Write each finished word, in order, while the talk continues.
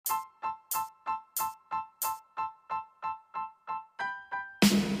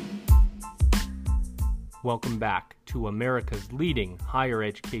Welcome back to America's leading higher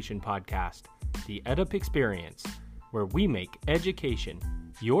education podcast, The EdUp Experience, where we make education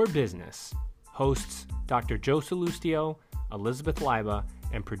your business. Hosts Dr. Joe Salustio, Elizabeth Leiba,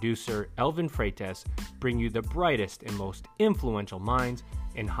 and producer Elvin Freitas bring you the brightest and most influential minds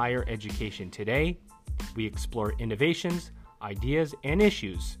in higher education today. We explore innovations, ideas, and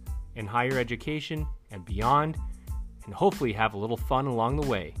issues in higher education and beyond, and hopefully have a little fun along the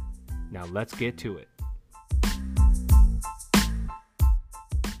way. Now let's get to it.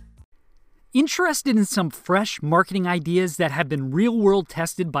 Interested in some fresh marketing ideas that have been real-world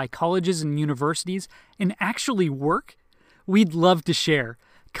tested by colleges and universities and actually work? We'd love to share.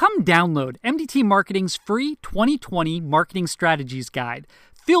 Come download MDT Marketing's free 2020 Marketing Strategies Guide,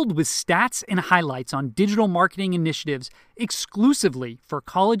 filled with stats and highlights on digital marketing initiatives exclusively for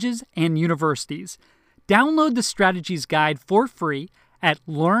colleges and universities. Download the Strategies Guide for free at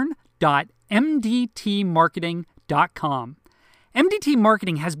learn.mdtmarketing.com. MDT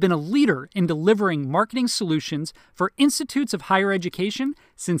Marketing has been a leader in delivering marketing solutions for institutes of higher education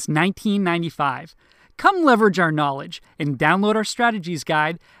since 1995. Come leverage our knowledge and download our strategies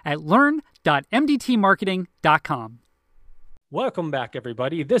guide at learn.mdtmarketing.com. Welcome back,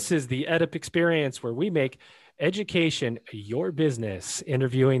 everybody. This is the EdUp Experience, where we make education your business,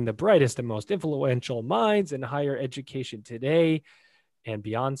 interviewing the brightest and most influential minds in higher education today and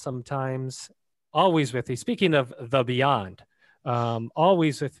beyond sometimes. Always with you. Speaking of the beyond,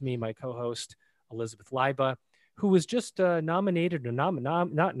 always with me, my co-host, Elizabeth Leiba, who was just nominated, or not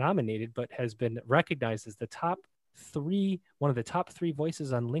nominated, but has been recognized as one of the top three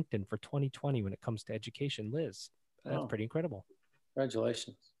voices on LinkedIn for 2020 when it comes to education. Liz, that's pretty incredible.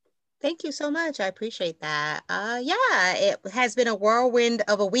 Congratulations. Thank you so much. I appreciate that. Yeah, it has been a whirlwind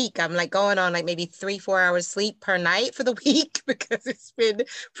of a week. I'm like going on like maybe 3-4 hours sleep per night for the week because it's been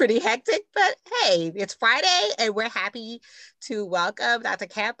pretty hectic. But hey, it's Friday and we're happy to welcome Dr.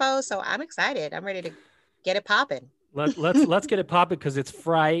 Campo. So I'm excited. I'm ready to get it popping. Let's get it popping because it's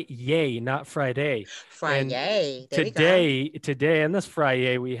Friday, not Friday. Friday. Today on this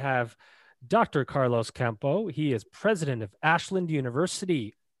Friday, we have Dr. Carlos Campo. He is president of Ashland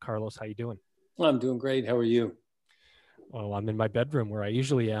University. Carlos, how you doing? Well, I'm doing great. How are you? Well, I'm in my bedroom where I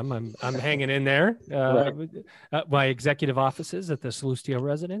usually am. I'm hanging in there. Right. My executive offices at the Salustio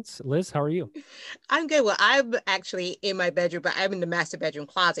residence. Liz, how are you? I'm good. Well, I'm actually in my bedroom, but I'm in the master bedroom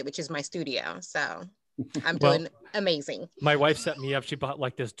closet, which is my studio. So I'm doing amazing. My wife set me up. She bought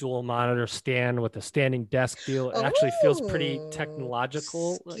like this dual monitor stand with a standing desk deal. It actually feels pretty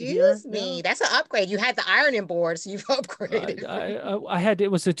technological. Excuse me. Yeah. That's an upgrade. You had the ironing board, so you've upgraded. I had,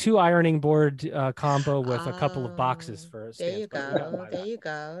 it was a 2 ironing board combo with a couple of boxes for a stand. There you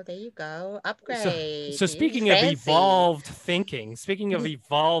go. Upgrade. So speaking of evolved thinking, speaking of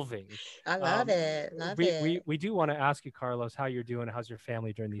evolving. I love it. We do want to ask you, Carlos, how you're doing. How's your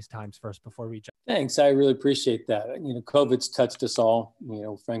family during these times first before we jump? Thanks. I really appreciate that. COVID's touched us all.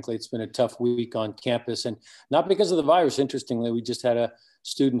 Frankly, it's been a tough week on campus, and not because of the virus. Interestingly, we just had a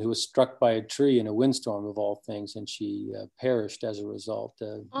student who was struck by a tree in a windstorm of all things, and she perished as a result.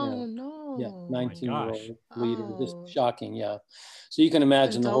 No. Yeah, 19-year-old leader. Just shocking. Yeah. So you can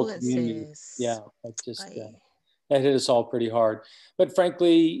imagine the whole community. Yeah, that hit us all pretty hard. But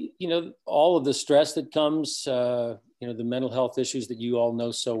frankly, all of the stress that comes, the mental health issues that you all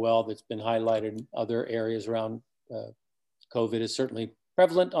know so well, that's been highlighted in other areas around COVID, is certainly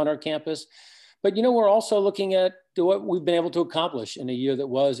prevalent on our campus. But, we're also looking at what we've been able to accomplish in a year that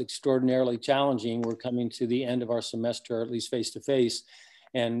was extraordinarily challenging. We're coming to the end of our semester, at least face-to-face.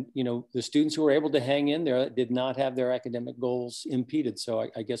 And, the students who were able to hang in there did not have their academic goals impeded. So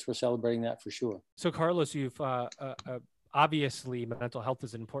I guess we're celebrating that for sure. So, Carlos, you've obviously mental health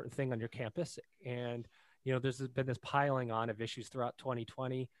is an important thing on your campus. And, there's been this piling on of issues throughout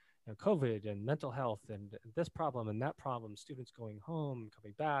 2020, COVID and mental health and this problem and that problem, students going home,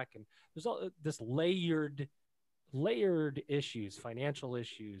 coming back. And there's all this layered issues, financial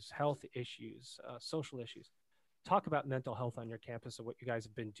issues, health issues, social issues. Talk about mental health on your campus and what you guys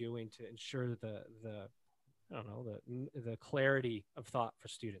have been doing to ensure the clarity of thought for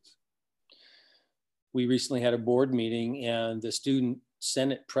students. We recently had a board meeting, and the student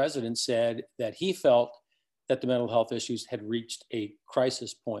Senate president said that he felt that the mental health issues had reached a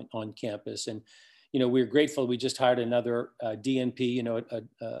crisis point on campus. And, we're grateful. We just hired another DNP,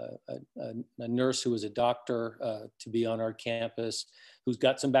 a nurse who was a doctor to be on our campus, who's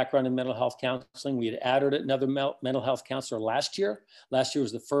got some background in mental health counseling. We had added another mental health counselor last year. Last year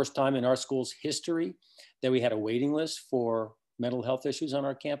was the first time in our school's history that we had a waiting list for mental health issues on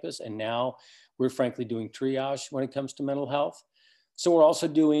our campus. And now we're frankly doing triage when it comes to mental health. So we're also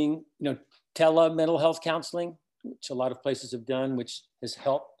doing, tele-mental health counseling, which a lot of places have done, which has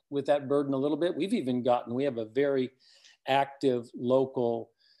helped with that burden a little bit. We have a very active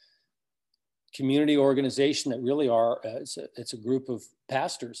local community organization that really it's a group of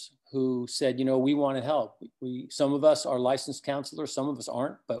pastors who said, we want to help. Some of us are licensed counselors, some of us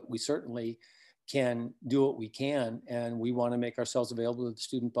aren't, but we certainly can do what we can, and we want to make ourselves available to the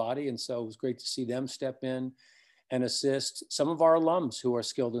student body. And so it was great to see them step in and assist. Some of our alums who are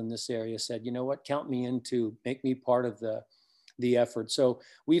skilled in this area said, count me in to make me part of the effort. So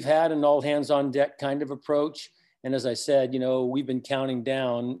we've had an all hands on deck kind of approach. And as I said, we've been counting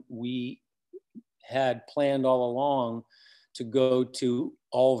down. We had planned all along to go to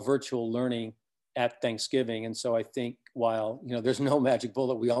all virtual learning at Thanksgiving. And so I think while, there's no magic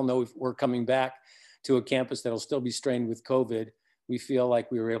bullet, we all know we're coming back to a campus that'll still be strained with COVID. We feel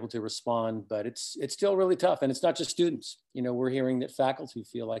like we were able to respond, but it's still really tough. And it's not just students. We're hearing that faculty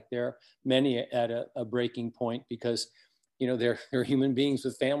feel like they're many at a breaking point because they're human beings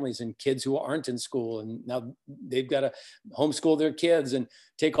with families and kids who aren't in school. And now they've got to homeschool their kids and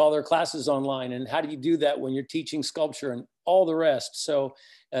take all their classes online. And how do you do that when you're teaching sculpture and all the rest? So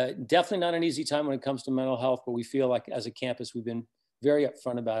definitely not an easy time when it comes to mental health, but we feel like as a campus, we've been very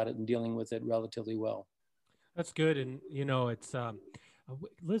upfront about it and dealing with it relatively well. That's good. And, it's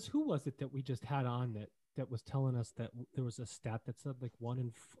Liz, who was it that we just had on that was telling us that there was a stat that said like one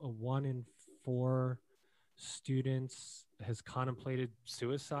in four students has contemplated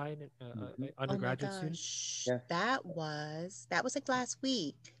suicide, undergraduate students. Yeah. That was like last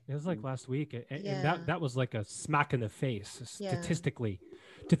week. It was like last week. And that was like a smack in the face statistically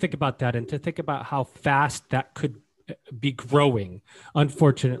to think about that and to think about how fast that could be growing.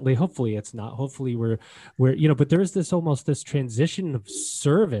 Unfortunately, hopefully it's not. Hopefully we're but there is this transition of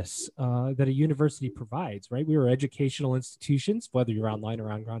service that a university provides, right? We are educational institutions, whether you're online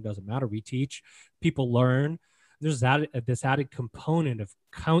or on ground, doesn't matter. We teach, people learn. There's this added component of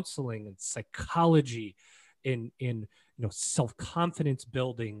counseling and psychology in self-confidence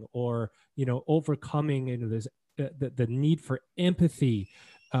building, or overcoming this the need for empathy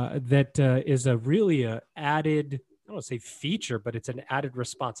that is a really added, I don't want to say feature, but it's an added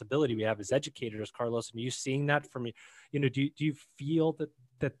responsibility we have as educators. Carlos, and you seeing that from do you feel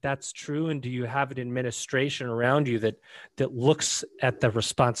that's true, and do you have an administration around you that looks at the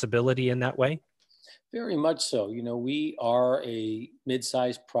responsibility in that way? Very much so. We are a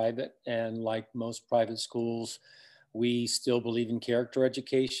mid-sized private, and like most private schools, we still believe in character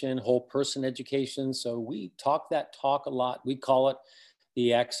education, whole person education. So we talk that talk a lot. We call it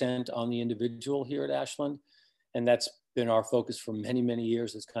the accent on the individual here at Ashland. And that's been our focus for many, many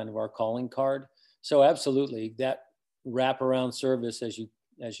years. It's kind of our calling card. So absolutely, that wraparound service, as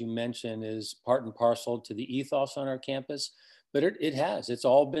you mentioned, is part and parcel to the ethos on our campus. But it's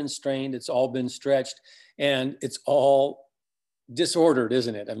all been strained, it's all been stretched, and it's all disordered,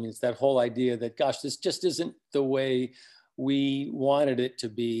 isn't it? I mean, it's that whole idea that, gosh, this just isn't the way we wanted it to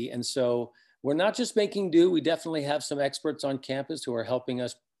be. And so we're not just making do. We definitely have some experts on campus who are helping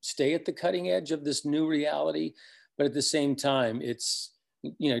us stay at the cutting edge of this new reality. But at the same time, it's,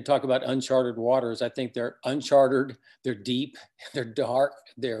 talk about uncharted waters. I think they're uncharted, they're deep, they're dark,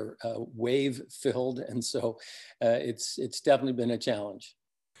 they're wave filled. And so it's definitely been a challenge.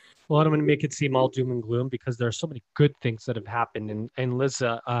 Well, I don't want to make it seem all doom and gloom, because there are so many good things that have happened. And Liz,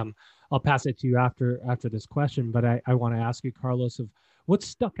 I'll pass it to you after this question, but I want to ask you, Carlos, of what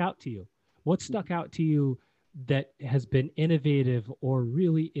stuck out to you? What stuck out to you that has been innovative or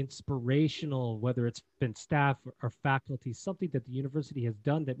really inspirational, whether it's been staff or faculty, something that the university has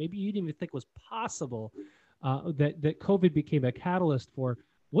done that maybe you didn't even think was possible, that COVID became a catalyst for?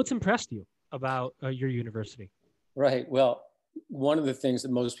 What's impressed you about your university? Right. Well, one of the things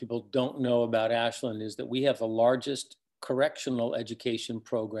that most people don't know about Ashland is that we have the largest correctional education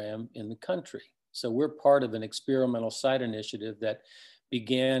program in the country. So we're part of an experimental site initiative that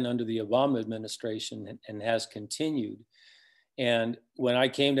began under the Obama administration and has continued. And when I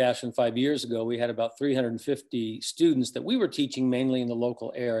came to Ashland 5 years ago, we had about 350 students that we were teaching mainly in the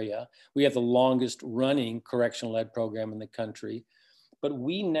local area. We have the longest running correctional ed program in the country. But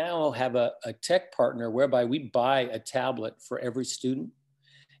we now have a tech partner whereby we buy a tablet for every student.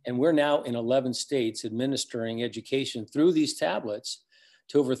 And we're now in 11 states administering education through these tablets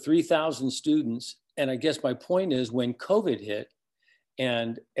to over 3,000 students. And I guess my point is, when COVID hit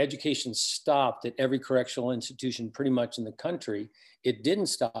and education stopped at every correctional institution pretty much in the country, it didn't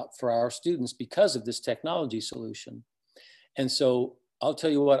stop for our students because of this technology solution. And so I'll tell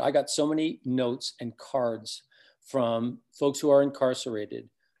you what, I got so many notes and cards from folks who are incarcerated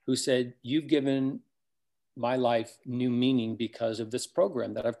who said, you've given my life new meaning because of this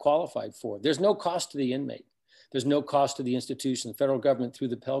program that I've qualified for. There's no cost to the inmate. There's no cost to the institution. The federal government through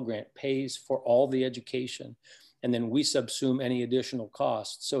the Pell Grant pays for all the education, and then we subsume any additional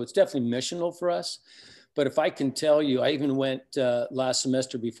costs. So it's definitely missional for us. But if I can tell you, I even went last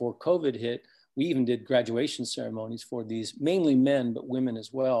semester before COVID hit, we even did graduation ceremonies for these, mainly men, but women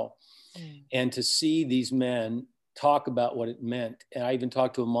as well. And to see these men talk about what it meant. And I even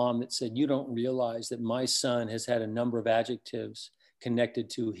talked to a mom that said, you don't realize that my son has had a number of adjectives connected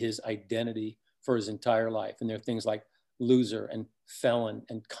to his identity for his entire life. And there are things like loser and felon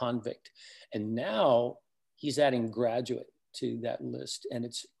and convict. And now he's adding graduate to that list. And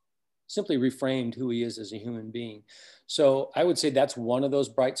it's simply reframed who he is as a human being. So I would say that's one of those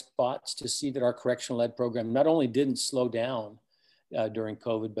bright spots, to see that our correctional ed program not only didn't slow down during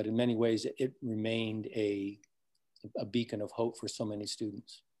COVID, but in many ways it remained a beacon of hope for so many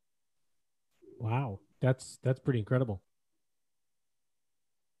students. Wow, that's pretty incredible.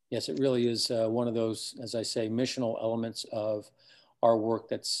 Yes, it really is one of those, as I say, missional elements of our work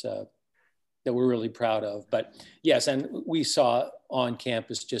that's that we're really proud of. But yes, and we saw on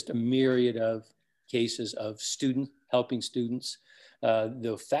campus just a myriad of cases of helping students.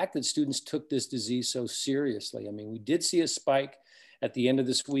 The fact that students took this disease so seriously. I mean, we did see a spike at the end of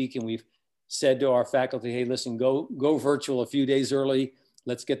this week, and we've said to our faculty, hey, listen, go virtual a few days early.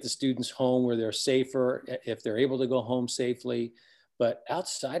 Let's get the students home where they're safer, if they're able to go home safely. But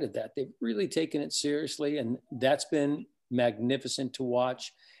outside of that, they've really taken it seriously, and that's been magnificent to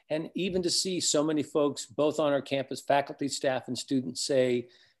watch. And even to see so many folks, both on our campus, faculty, staff, and students, say,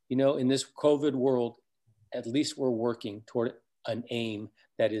 you know, in this COVID world, at least we're working toward an aim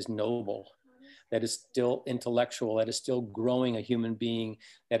that is noble, that is still intellectual, that is still growing a human being,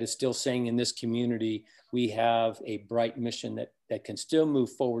 that is still saying in this community, we have a bright mission that can still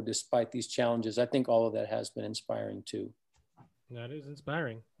move forward despite these challenges. I think all of that has been inspiring too. That is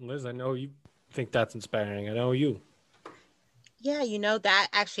inspiring. Liz, I know you think that's inspiring. I know you. Yeah, you know, that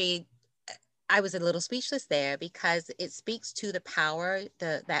actually, I was a little speechless there, because it speaks to the power,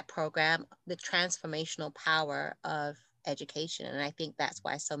 that program, the transformational power of education. And I think that's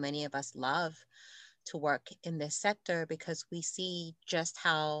why so many of us love to work in this sector, because we see just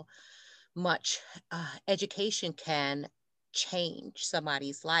how much education can change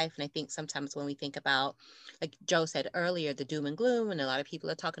somebody's life. And I think sometimes when we think about, like Joe said earlier, the doom and gloom, and a lot of people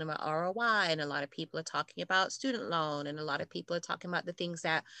are talking about ROI, and a lot of people are talking about student loan, and a lot of people are talking about the things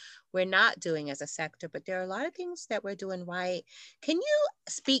that we're not doing as a sector, but there are a lot of things that we're doing right. Can you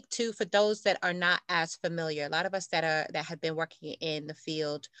speak to, for those that are not as familiar, a lot of us that have been working in the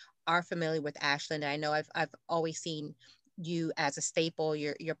field are familiar with Ashland. I know I've always seen you as a staple,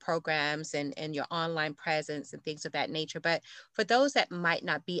 your programs and your online presence and things of that nature. But for those that might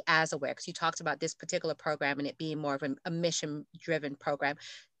not be as aware, because you talked about this particular program and it being more of a mission-driven program,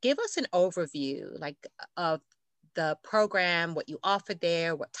 give us an overview of the program, what you offer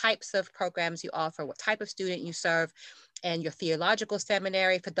there, what types of programs you offer, what type of student you serve, and your theological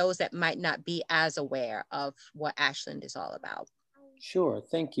seminary, for those that might not be as aware of what Ashland is all about. Sure,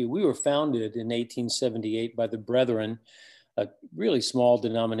 thank you. We were founded in 1878 by the Brethren, a really small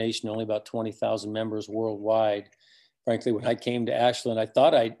denomination, only about 20,000 members worldwide. Frankly, when I came to Ashland, I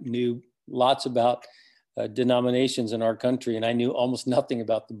thought I knew lots about denominations in our country, and I knew almost nothing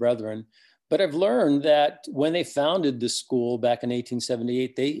about the Brethren. But I've learned that when they founded the school back in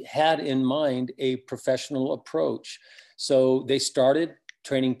 1878, they had in mind a professional approach. So they started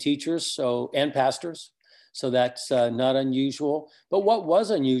training teachers and pastors. So that's not unusual. But what was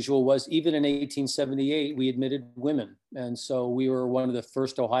unusual was, even in 1878, we admitted women. And so we were one of the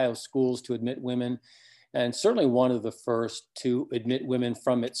first Ohio schools to admit women, and certainly one of the first to admit women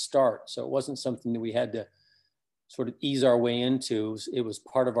from its start. So it wasn't something that we had to sort of ease our way into. It was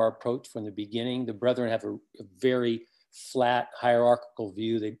part of our approach from the beginning. The Brethren have a very flat hierarchical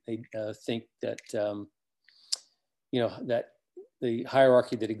view. They think that, that the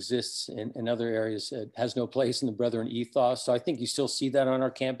hierarchy that exists in other areas has no place in the Brethren ethos. So I think you still see that on our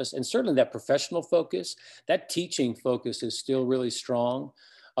campus. And certainly that professional focus, that teaching focus is still really strong.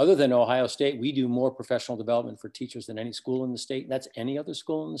 Other than Ohio State, we do more professional development for teachers than any school in the state. That's any other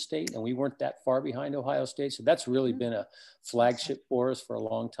school in the state. And we weren't that far behind Ohio State. So that's really been a flagship for us for a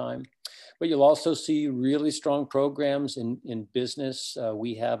long time. But you'll also see really strong programs in business.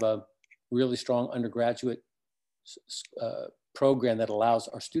 We have a really strong undergraduate program that allows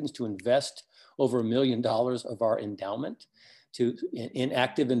our students to invest over $1 million of our endowment in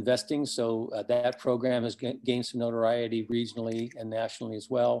active investing. So that program has gained some notoriety regionally and nationally as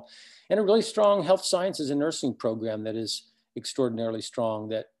well. And a really strong health sciences and nursing program that is extraordinarily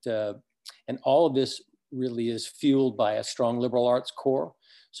strong. And all of this really is fueled by a strong liberal arts core.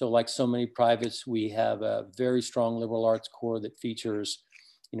 So like so many privates, we have a very strong liberal arts core that features,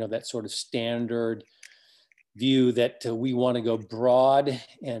 that sort of standard view that we want to go broad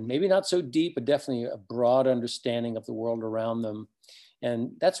and maybe not so deep, but definitely a broad understanding of the world around them.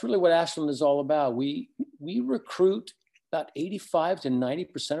 And that's really what Ashland is all about. We recruit about 85 to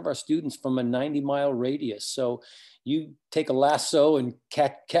 90% of our students from a 90-mile radius. So you take a lasso and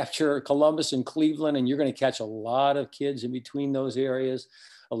capture Columbus and Cleveland, and you're going to catch a lot of kids in between those areas,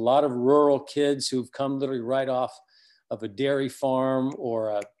 a lot of rural kids who've come literally right off of a dairy farm or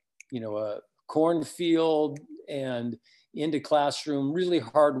a cornfield and into classroom, really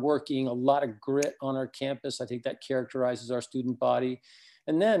hardworking, a lot of grit on our campus. I think that characterizes our student body.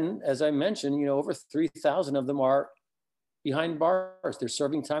 And then, as I mentioned, over 3,000 of them are behind bars. They're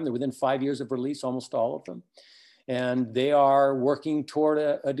serving time. They're within 5 years of release, almost all of them. And they are working toward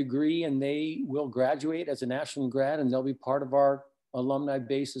a degree, and they will graduate as an Ashland grad, and they'll be part of our alumni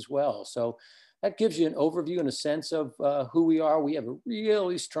base as well. So that gives you an overview and a sense of who we are. We have a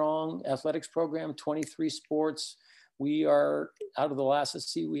really strong athletics program, 23 sports. We are, out of the last,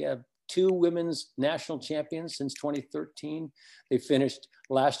 we have 2 women's national champions since 2013. They finished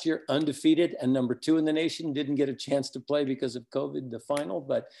last year undefeated and number 2 in the nation. Didn't get a chance to play because of COVID, the final,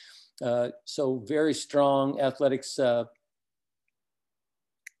 but so very strong athletics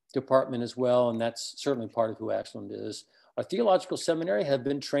department as well. And that's certainly part of who Ashland is. Our theological seminary have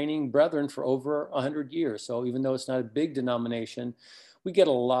been training brethren for over 100 years. So even though it's not a big denomination, we get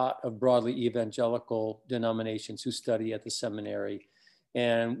a lot of broadly evangelical denominations who study at the seminary.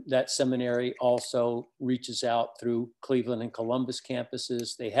 And that seminary also reaches out through Cleveland and Columbus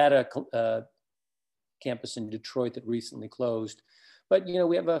campuses. They had a campus in Detroit that recently closed. But,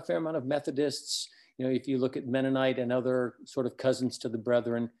 we have a fair amount of Methodists. If you look at Mennonite and other sort of cousins to the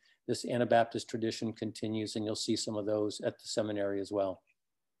brethren, this Anabaptist tradition continues, and you'll see some of those at the seminary as well.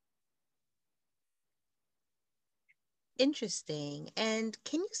 Interesting. And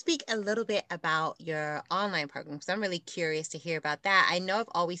can you speak a little bit about your online program? Because I'm really curious to hear about that. I know I've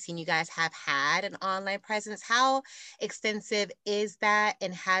always seen you guys have had an online presence. How extensive is that?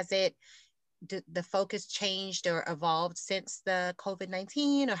 And has the focus changed or evolved since the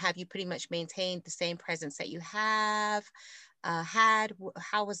COVID-19? Or have you pretty much maintained the same presence that you have had?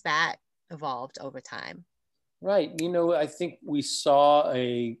 How was that evolved over time? Right. I think we saw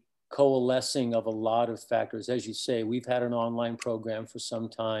a coalescing of a lot of factors. As you say, we've had an online program for some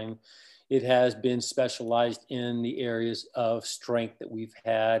time. It has been specialized in the areas of strength that we've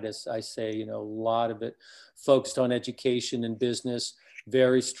had. As I say, a lot of it focused on education and business,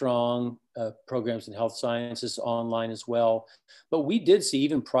 very strong programs in health sciences, online as well. But we did see,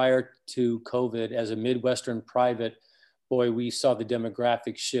 even prior to COVID, as a Midwestern private, we saw the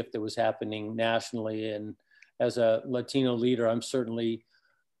demographic shift that was happening nationally. And as a Latino leader, I'm certainly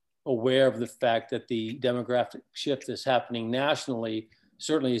aware of the fact that the demographic shift that's happening nationally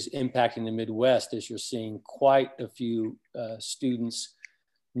certainly is impacting the Midwest, as you're seeing quite a few students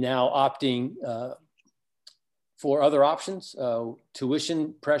now opting for other options.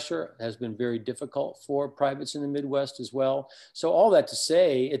 Tuition pressure has been very difficult for privates in the Midwest as well. So all that to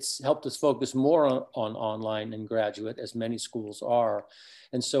say, it's helped us focus more on online and graduate, as many schools are.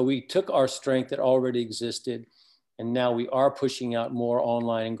 And so we took our strength that already existed, and now we are pushing out more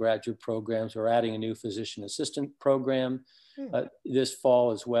online and graduate programs. We're adding a new physician assistant program this fall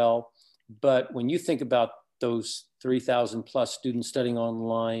as well. But when you think about those 3,000 plus students studying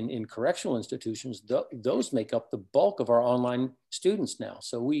online in correctional institutions, those make up the bulk of our online students now.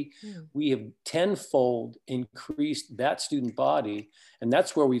 So we have tenfold increased that student body, and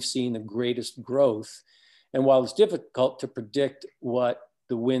that's where we've seen the greatest growth. And while it's difficult to predict what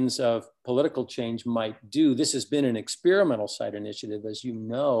the winds of political change might do, this has been an experimental site initiative. As you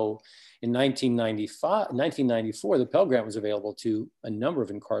know, in 1994, the Pell Grant was available to a number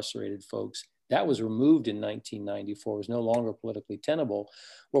of incarcerated folks. That was removed in 1994. It was no longer politically tenable.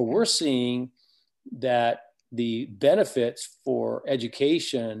 Well, we're seeing that the benefits for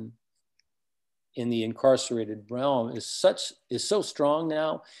education in the incarcerated realm is so strong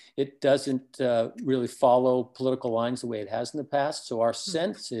now, it doesn't really follow political lines the way it has in the past. So our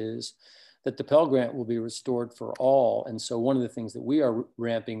sense is that the Pell Grant will be restored for all. And so one of the things that we are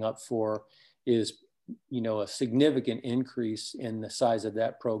ramping up for is a significant increase in the size of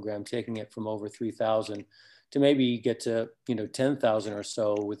that program, taking it from over 3,000 to maybe get to 10,000 or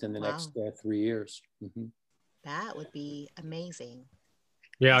so within the next 3 years. Mm-hmm. That would be amazing.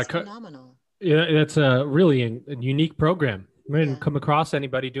 Yeah, that's phenomenal. Yeah, that's a really a unique program. I didn't come across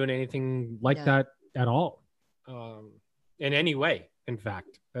anybody doing anything like that at all, in any way. In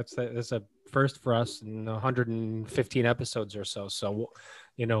fact, that's a first for us in 115 episodes or so. So,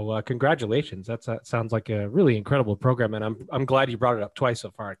 congratulations. That sounds like a really incredible program, and I'm glad you brought it up twice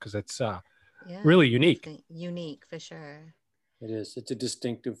so far, because it's really unique. Unique for sure. It is. It's a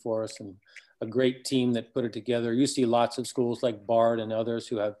distinctive for us, and a great team that put it together. You see lots of schools like Bard and others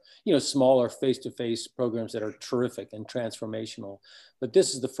who have, smaller face-to-face programs that are terrific and transformational. But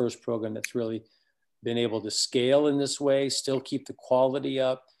this is the first program that's really been able to scale in this way, still keep the quality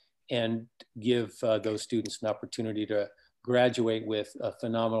up, and give those students an opportunity to graduate with a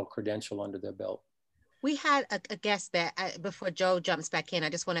phenomenal credential under their belt. We had a guest that, before Joe jumps back in, I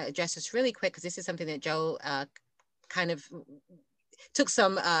just want to address this really quick, because this is something that Joe kind of took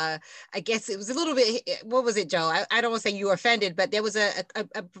some, I guess it was a little bit, what was it, Joe? I don't want to say you were offended, but there was a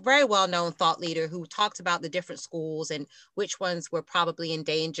very well-known thought leader who talked about the different schools and which ones were probably in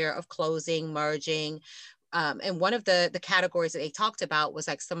danger of closing, merging. And one of the categories that they talked about was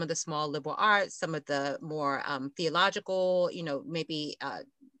like some of the small liberal arts, some of the more theological, maybe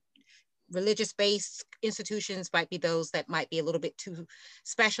religious-based institutions might be those that might be a little bit too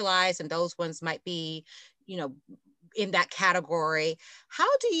specialized, and those ones might be, in that category. How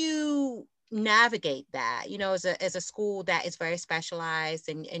do you navigate that, as a school that is very specialized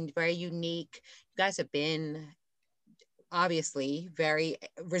and very unique? You guys have been obviously very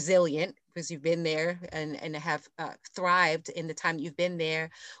resilient because you've been there and have thrived in the time you've been there.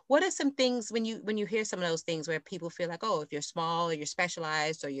 What are some things when you hear some of those things where people feel like, oh, if you're small or you're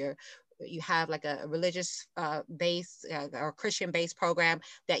specialized or you have like a religious base or Christian based program,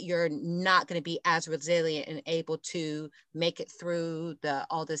 that you're not going to be as resilient and able to make it through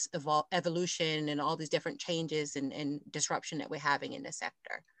all this evolution and all these different changes and disruption that we're having in the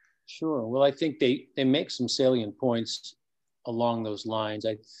sector? Sure. Well, I think they make some salient points along those lines.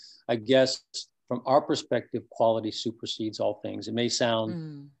 I guess from our perspective, quality supersedes all things. It may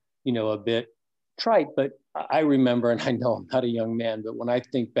sound, a bit trite, but I remember, and I know I'm not a young man, but when I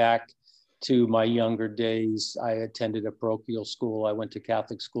think back to my younger days, I attended a parochial school. I went to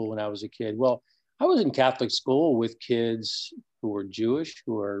Catholic school when I was a kid. Well, I was in Catholic school with kids who were Jewish,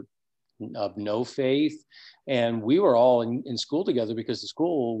 who were of no faith, and we were all in school together because the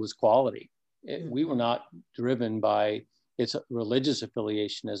school was quality. We were not driven by its religious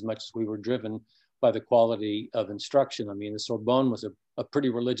affiliation as much as we were driven by the quality of instruction. I mean, the Sorbonne was a pretty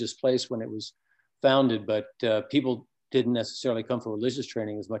religious place when it was founded, but people didn't necessarily come for religious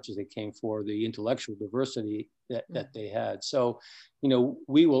training as much as they came for the intellectual diversity that they had. So,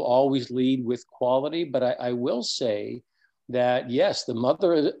 we will always lead with quality, but I will say that, yes, the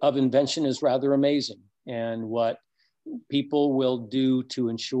mother of invention is rather amazing. And what people will do to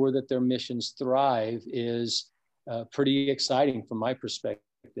ensure that their missions thrive is pretty exciting from my perspective.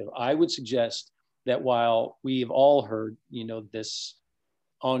 I would suggest that while we've all heard, this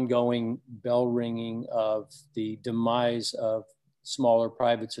ongoing bell ringing of the demise of smaller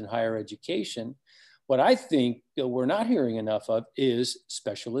privates in higher education, what I think that we're not hearing enough of is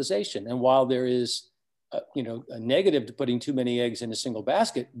specialization. And while there is a negative to putting too many eggs in a single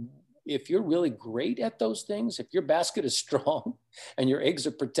basket, if you're really great at those things, if your basket is strong and your eggs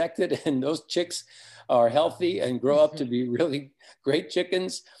are protected and those chicks are healthy and grow up to be really great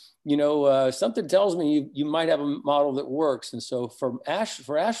chickens, something tells me you might have a model that works. And so for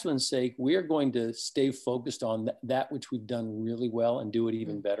Ashland's sake, we are going to stay focused on that which we've done really well and do it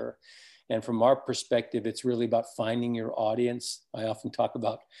even better. And from our perspective, it's really about finding your audience. I often talk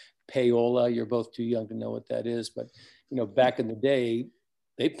about payola. You're both too young to know what that is, but back in the day,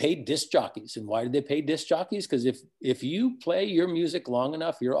 they paid disc jockeys. And why did they pay disc jockeys? Because if you play your music long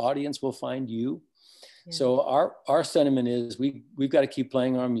enough, your audience will find you. Yeah. So our sentiment is we've got to keep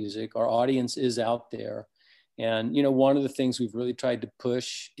playing our music. Our audience is out there. And, one of the things we've really tried to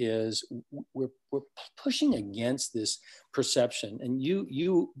push is we're pushing against this perception. And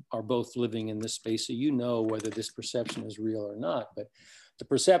you are both living in this space, so you know whether this perception is real or not. But the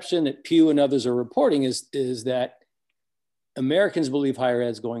perception that Pew and others are reporting is that Americans believe higher ed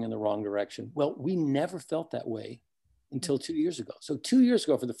is going in the wrong direction. Well, we never felt that way until 2 years ago. So 2 years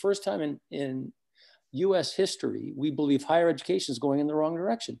ago, for the first time in US history, we believe higher education is going in the wrong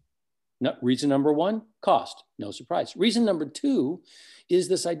direction. Reason number one, cost, no surprise. Reason number two is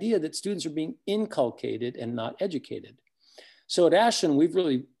this idea that students are being inculcated and not educated. So at Ashland, we've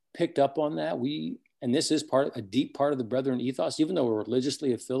really picked up on that. And this is a deep part of the Brethren ethos, even though we're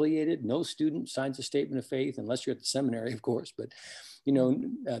religiously affiliated, no student signs a statement of faith, unless you're at the seminary, of course, but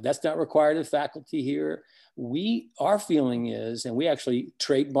that's not required of faculty here. Our feeling is, and we actually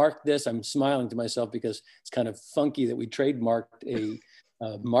trademarked this, I'm smiling to myself because it's kind of funky that we trademarked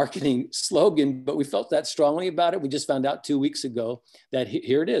marketing slogan, but we felt that strongly about it. We just found out 2 weeks ago that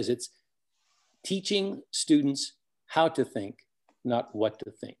here it is. It's teaching students how to think, not what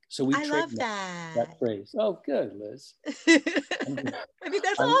to think. So we love that phrase. Oh, good, Liz. I think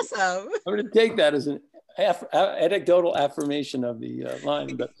that's awesome. I'm going to take that as an anecdotal affirmation of the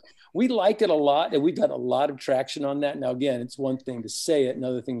line, but we like it a lot, and we've got a lot of traction on that. Now, again, it's one thing to say it,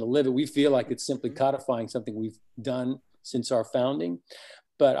 another thing to live it. We feel like it's simply codifying something we've done since our founding.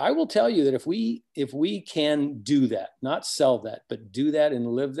 But I will tell you that if we can do that, not sell that, but do that and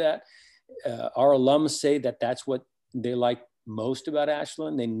live that, our alums say that that's what they like most about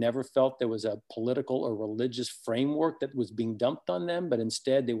Ashland. They never felt there was a political or religious framework that was being dumped on them, but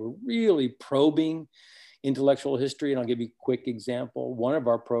instead they were really probing intellectual history. And I'll give you a quick example. One of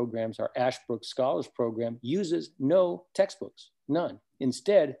our programs, our Ashbrook Scholars Program, uses no textbooks, none.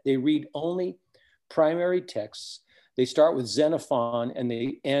 Instead, they read only primary texts. They start with Xenophon and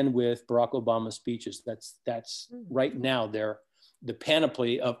they end with Barack Obama's speeches. That's right now the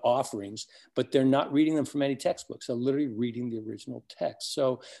panoply of offerings, but they're not reading them from any textbooks. They're literally reading the original text.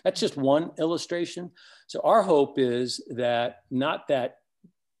 So that's just one illustration. So our hope is that not that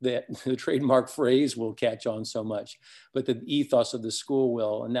the trademark phrase will catch on so much, but the ethos of the school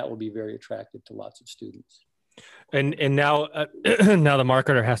will, and that will be very attractive to lots of students. And now, now the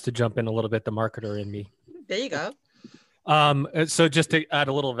marketer has to jump in a little bit, the marketer in me. There you go. So just to add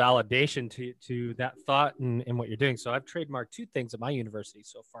a little validation to that thought and what you're doing. So I've trademarked two things at my university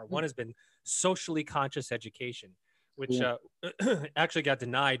so far. One has been socially conscious education, which actually got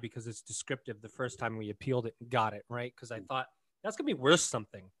denied because it's descriptive the first time we appealed it and got it, right? Because I thought that's going to be worth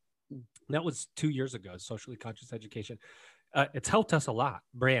something. That was 2 years ago, socially conscious education. It's helped us a lot,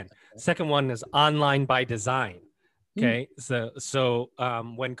 brand. Second one is online by design. Okay. So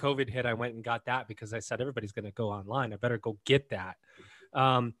when COVID hit, I went and got that because I said, everybody's going to go online. I better go get that.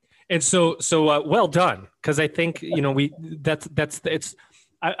 And so well done. Cause I think, you know,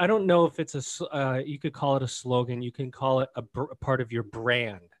 I don't know if it's you could call it a slogan. You can call it a part of your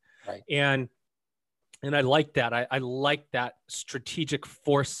brand. Right. And I like that. I like that strategic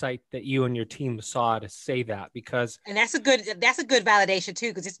foresight that you and your team saw to say that, because. And that's a good validation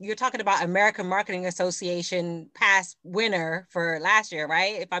too, because you're talking about American Marketing Association past winner for last year,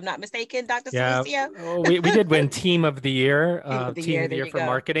 right? If I'm not mistaken, Dr. Salicio. Oh, we did win Team of the Year, Team of the Year for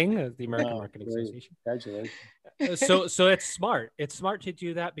Marketing, the American Marketing Association. Congratulations. So it's smart. It's smart to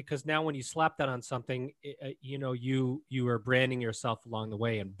do that, because now when you slap that on something, you know, you are branding yourself along the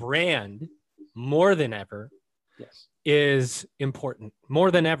way, and brand, more than ever, is important.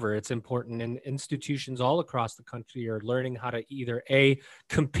 More than ever, it's important. And institutions all across the country are learning how to either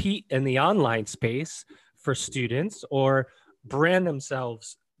compete in the online space for students, or brand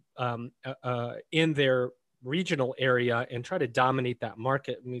themselves in their regional area and try to dominate that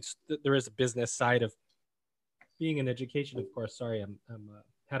market. I mean, there is a business side of being in education, of course. Sorry, I'm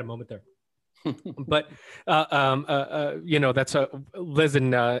had a moment there. But you know, that's Liz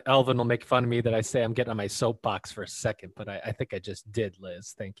and Elvin will make fun of me that I say I'm getting on my soapbox for a second, but I think I just did,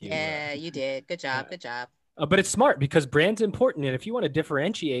 Liz. Thank you. Yeah, you did. Good job. But it's smart, because brand's important, and if you want to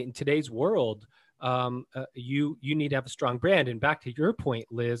differentiate in today's world, you need to have a strong brand. And back to your point,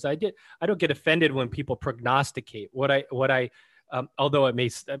 Liz, I don't get offended when people prognosticate. What I although I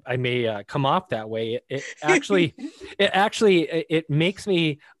may come off that way, it makes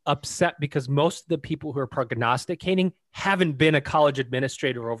me upset, because most of the people who are prognosticating haven't been a college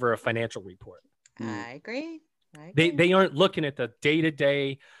administrator over a financial report. I agree. They aren't looking at the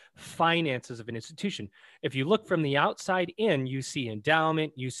day-to-day finances of an institution. If you look from the outside in, you see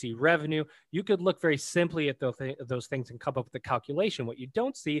endowment, you see revenue. You could look very simply at those things and come up with a calculation. What you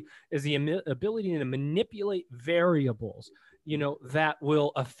don't see is the ability to manipulate variables, you know, that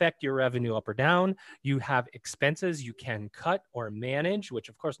will affect your revenue up or down. You have expenses you can cut or manage, which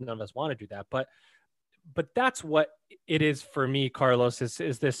of course none of us want to do that, but that's what it is for me, Carlos, is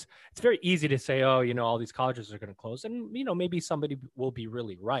this. It's very easy to say, oh, you know, all these colleges are going to close, and, you know, maybe somebody will be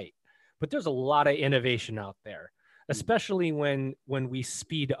really right, but there's a lot of innovation out there, especially when we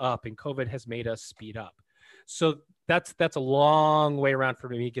speed up, and COVID has made us speed up. So that's a long way around for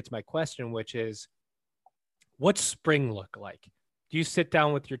me. It gets my question, which is, what's spring look like? Do you sit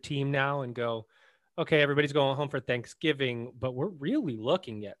down with your team now and go, okay, everybody's going home for Thanksgiving, but we're really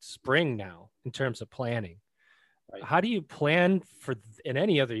looking at spring now in terms of planning? Right. How do you plan for in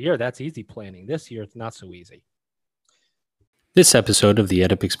any other year? That's easy planning. This year, it's not so easy. This episode of the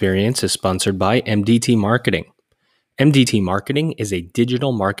EdUp Experience is sponsored by MDT Marketing. MDT Marketing is a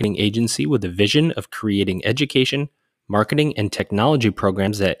digital marketing agency with a vision of creating education, marketing, and technology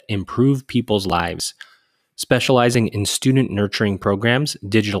programs that improve people's lives. Specializing in student nurturing programs,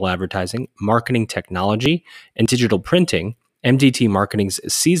 digital advertising, marketing technology, and digital printing, MDT Marketing's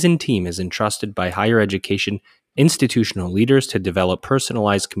seasoned team is entrusted by higher education institutional leaders to develop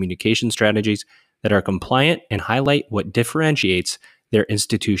personalized communication strategies that are compliant and highlight what differentiates their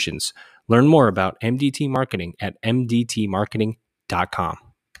institutions. Learn more about MDT Marketing at mdtmarketing.com.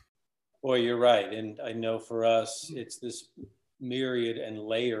 Boy, you're right. And I know for us, it's this myriad and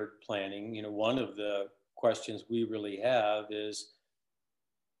layered planning. You know, one of the questions we really have is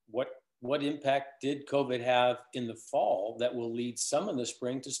what impact did COVID have in the fall that will lead some in the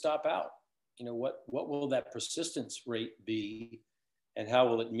spring to stop out? You know, what will that persistence rate be, and how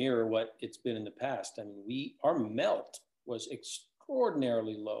will it mirror what it's been in the past? I mean, our melt was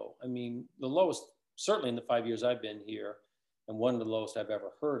extraordinarily low. I mean, the lowest, certainly in the 5 years I've been here, and one of the lowest I've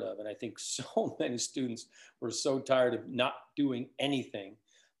ever heard of. And I think so many students were so tired of not doing anything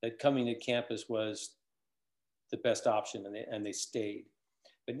that coming to campus was the best option, and they stayed.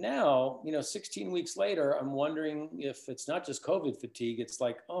 But now, you know, 16 weeks later, I'm wondering if it's not just COVID fatigue. It's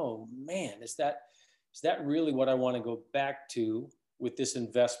like, oh man, is that really what I want to go back to with this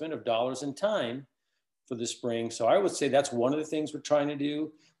investment of dollars and time for the spring? So I would say that's one of the things we're trying to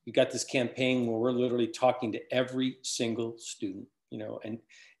do. We got this campaign where we're literally talking to every single student, you know, and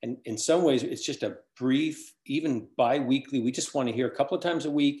in some ways it's just a brief, even bi-weekly. We just want to hear a couple of times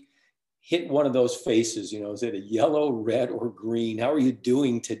a week, hit one of those faces, you know, is it a yellow, red, or green? How are you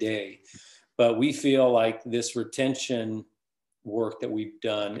doing today? But we feel like this retention work that we've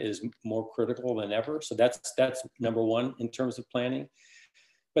done is more critical than ever. So that's number one in terms of planning.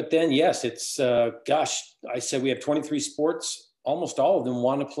 But then, yes, it's, I said we have 23 sports. Almost all of them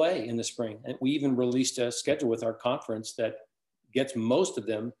want to play in the spring. And we even released a schedule with our conference that gets most of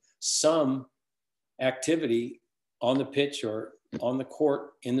them some activity on the pitch or on the court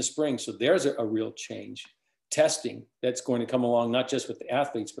in the spring. So there's a real change. Testing that's going to come along, not just with the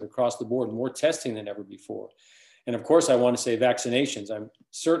athletes, but across the board, more testing than ever before. And of course, I want to say vaccinations. I'm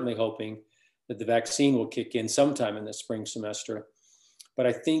certainly hoping that the vaccine will kick in sometime in the spring semester. But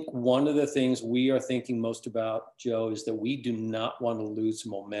I think one of the things we are thinking most about, Joe, is that we do not want to lose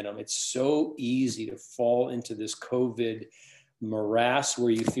momentum. It's so easy to fall into this COVID morass where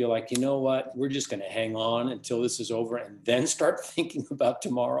you feel like, you know what, we're just going to hang on until this is over and then start thinking about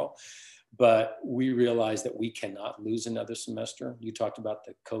tomorrow. But we realize that we cannot lose another semester. You talked about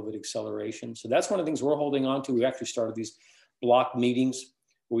the COVID acceleration. So that's one of the things we're holding on to. We actually started these block meetings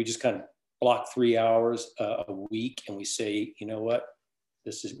where we just kind of block 3 hours a week. And we say, you know what,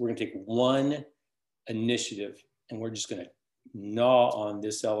 we're going to take one initiative and we're just going to gnaw on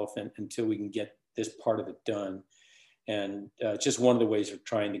this elephant until we can get this part of it done. And just one of the ways of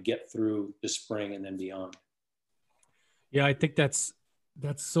trying to get through the spring and then beyond. Yeah, I think that's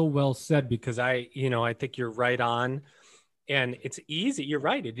so well said, because I think you're right on. And it's easy. You're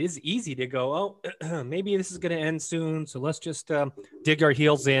right. It is easy to go, oh, maybe this is going to end soon. So let's just dig our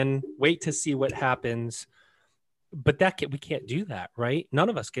heels in, wait to see what happens. But we can't do that, right? None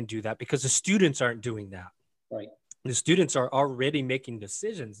of us can do that because the students aren't doing that. Right. The students are already making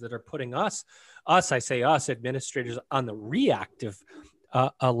decisions that are putting us administrators on the reactive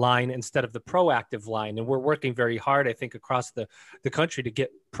line instead of the proactive line. And we're working very hard, I think, across the country to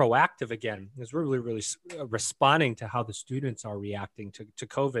get proactive again, because we're really responding to how the students are reacting to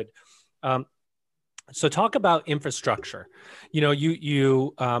COVID. So talk about infrastructure. You know,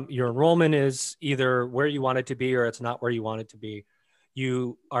 your enrollment is either where you want it to be or it's not where you want it to be.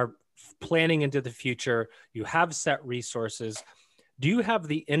 You are planning into the future. You have set resources. Do you have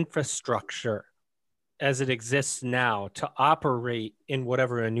the infrastructure as it exists now to operate in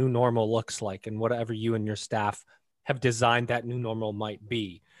whatever a new normal looks like and whatever you and your staff have designed that new normal might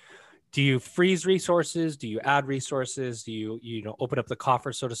be? Do you freeze resources? Do you add resources? Do you open up the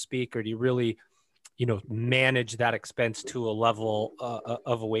coffer, so to speak, or do you really manage that expense to a level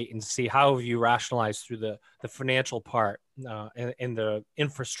of a wait and see? How have you rationalized through the financial part and the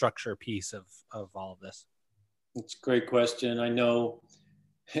infrastructure piece of all of this? It's a great question. I know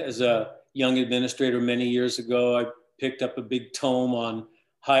as a young administrator many years ago, I picked up a big tome on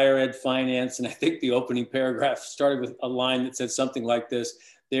higher ed finance. And I think the opening paragraph started with a line that said something like this: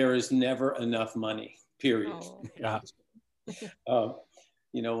 there is never enough money, period. Oh. Yeah.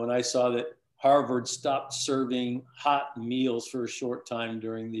 When I saw that Harvard stopped serving hot meals for a short time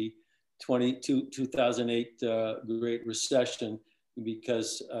during the 2008 Great Recession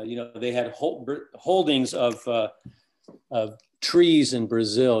because, they had holdings of trees in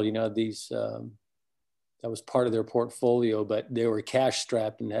Brazil, that was part of their portfolio, but they were cash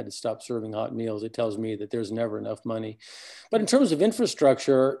strapped and had to stop serving hot meals. It tells me that there's never enough money. But in terms of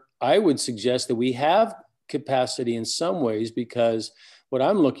infrastructure, I would suggest that we have capacity in some ways, because what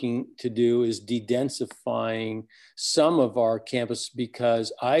I'm looking to do is de-densifying some of our campus,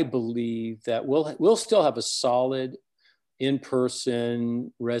 because I believe that we'll still have a solid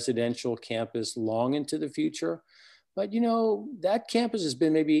in-person residential campus long into the future. But, you know, that campus has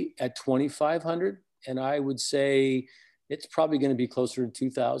been maybe at 2,500, and I would say it's probably going to be closer to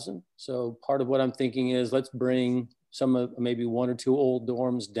 2,000. So part of what I'm thinking is, let's bring some of maybe one or two old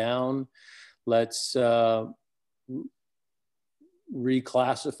dorms down. Let's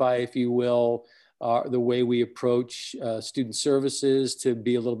reclassify, if you will, the way we approach student services to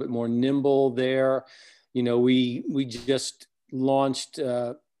be a little bit more nimble there. You know, we just launched,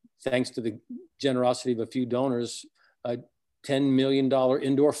 thanks to the generosity of a few donors, a $10 million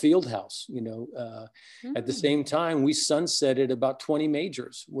indoor field house. You know, at the same time, we sunsetted about 20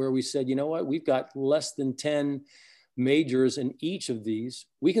 majors, where we said, you know what, we've got less than 10 majors in each of these.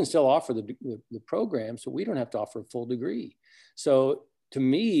 We can still offer the program, so we don't have to offer a full degree. So to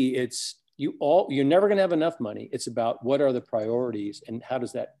me, it's you're never going to have enough money. It's about what are the priorities and how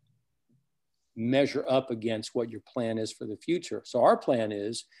does that measure up against what your plan is for the future. So our plan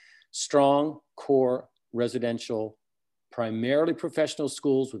is strong core residential, primarily professional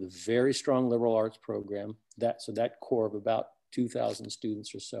schools with a very strong liberal arts program. So that core of about 2,000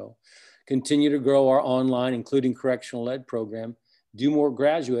 students or so. Continue to grow our online, including correctional ed program, do more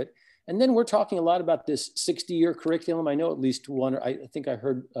graduate. And then we're talking a lot about this 60-year curriculum. I know at least one, I think I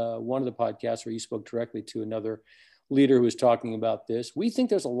heard one of the podcasts where you spoke directly to another leader who was talking about this. We think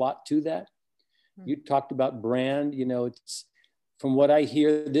there's a lot to that. You talked about brand, you know, it's, from what I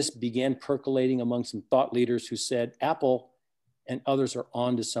hear, this began percolating among some thought leaders who said Apple and others are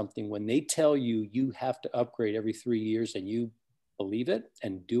onto something. When they tell you you have to upgrade every 3 years and you believe it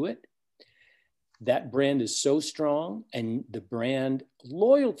and do it, that brand is so strong and the brand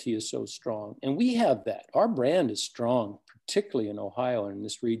loyalty is so strong. And we have that. Our brand is strong, particularly in Ohio and in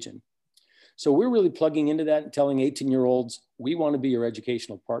this region. So we're really plugging into that and telling 18-year-olds, we want to be your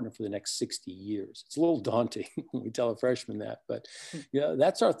educational partner for the next 60 years. It's a little daunting when we tell a freshman that, but yeah,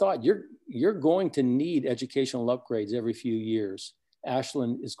 that's our thought. You're going to need educational upgrades every few years.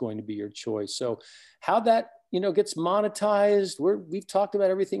 Ashland is going to be your choice. So how that, you know, gets monetized, we've talked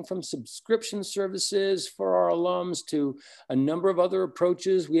about everything from subscription services for our alums to a number of other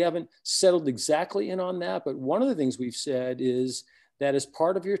approaches. We haven't settled exactly in on that, but one of the things we've said is that as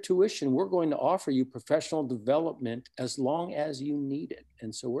part of your tuition, we're going to offer you professional development as long as you need it.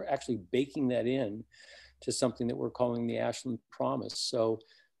 And so we're actually baking that in to something that we're calling the Ashland Promise. So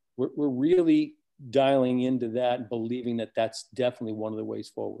we're really dialing into that and believing that that's definitely one of the ways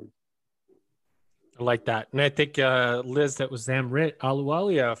forward. I like that. And I think, Liz, that was Zamrit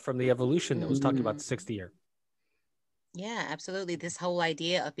Aluwalia from the Evolution that was talking about the 60-year. Yeah, absolutely. This whole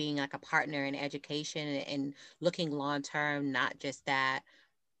idea of being like a partner in education and looking long term, not just that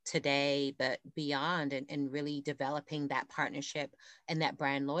today, but beyond, and really developing that partnership and that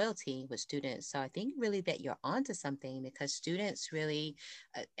brand loyalty with students. So I think really that you're onto something, because students really,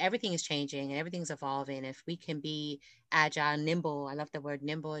 everything is changing and everything's evolving. If we can be agile, nimble, I love the word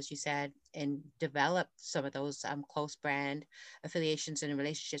nimble, as you said, and develop some of those close brand affiliations and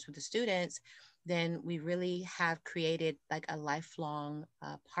relationships with the students, then we really have created like a lifelong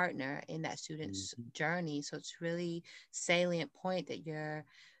partner in that student's journey. So it's really salient point that you're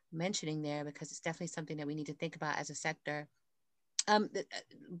mentioning there, because it's definitely something that we need to think about as a sector.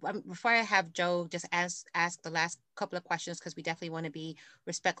 Before I have Joe just ask the last couple of questions, because we definitely want to be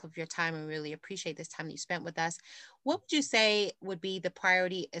respectful of your time and really appreciate this time that you spent with us. What would you say would be the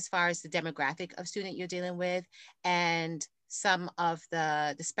priority as far as the demographic of student you're dealing with, and some of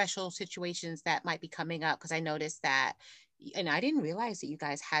the special situations that might be coming up? Because I noticed that, and I didn't realize that you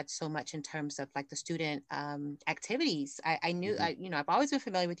guys had so much in terms of like the student activities. I knew, I've always been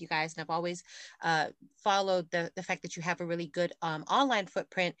familiar with you guys, and I've always followed the fact that you have a really good online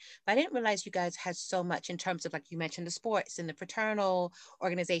footprint, but I didn't realize you guys had so much in terms of, like you mentioned, the sports and the fraternal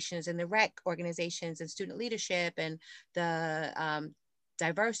organizations and the rec organizations and student leadership and the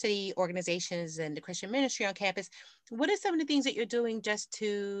diversity organizations and the Christian ministry on campus. What are some of the things that you're doing just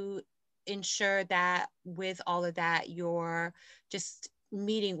to ensure that with all of that, you're just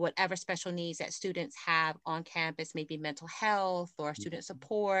meeting whatever special needs that students have on campus, maybe mental health or student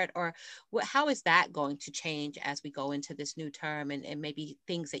support, or how is that going to change as we go into this new term, and maybe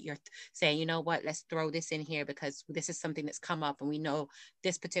things that you're saying, you know what, let's throw this in here because this is something that's come up and we know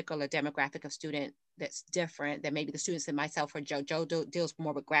this particular demographic of student that's different than maybe the students that myself or Joe deals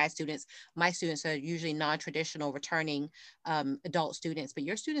more with grad students. My students are usually non-traditional returning adult students, but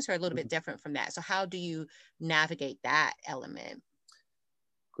your students are a little bit different from that. So how do you navigate that element?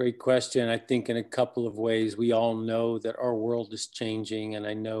 Great question. I think in a couple of ways, we all know that our world is changing. And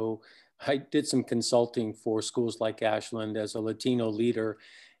I know I did some consulting for schools like Ashland as a Latino leader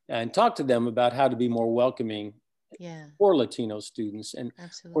and talked to them about how to be more welcoming for Latino students. And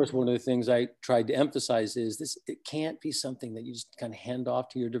of course, one of the things I tried to emphasize is this: it can't be something that you just kind of hand off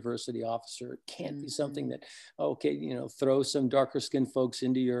to your diversity officer. It can't be something that, okay, you know, throw some darker skinned folks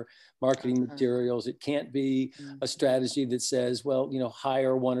into your marketing materials. It can't be a strategy that says, well, you know,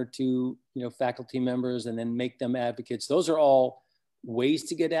 hire one or two, you know, faculty members and then make them advocates. Those are all ways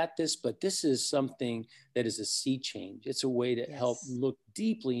to get at this, but this is something that is a sea change. It's a way to help look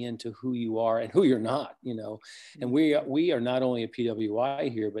deeply into who you are and who you're not, you know. And we are not only a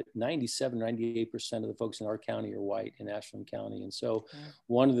PWI here, but 98% of the folks in our county are white in Ashland County. And so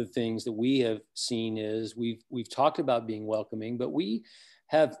one of the things that we have seen is we've talked about being welcoming, but we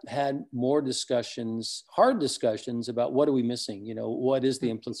have had more discussions, hard discussions about what are we missing? You know, what is the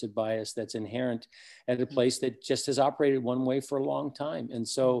implicit bias that's inherent at a place that just has operated one way for a long time? And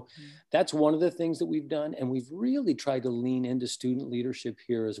so that's one of the things that we've done. And we've really tried to lean into student leadership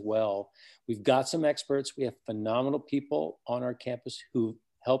here as well. We've got some experts. We have phenomenal people on our campus who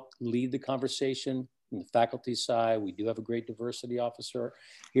help lead the conversation. On the faculty side, we do have a great diversity officer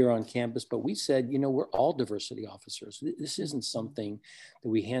here on campus, but we said, you know, we're all diversity officers. This isn't something that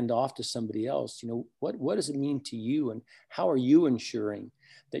we hand off to somebody else. You know, what does it mean to you, and how are you ensuring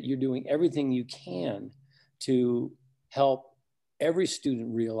that you're doing everything you can to help every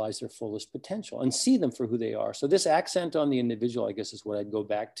student realize their fullest potential and see them for who they are? So this accent on the individual, I guess, is what I'd go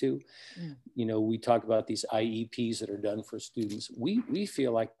back to. You know, we talk about these IEPs that are done for students. We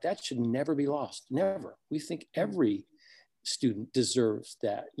feel like that should never be lost, never. We think every student deserves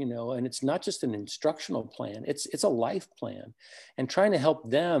that, you know, and it's not just an instructional plan, it's a life plan, and trying to help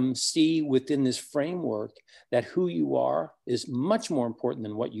them see within this framework that who you are is much more important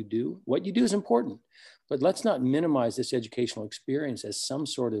than what you do. What you do is important, but let's not minimize this educational experience as some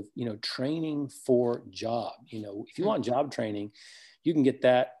sort of, you know, training for job. You know, if you want job training, you can get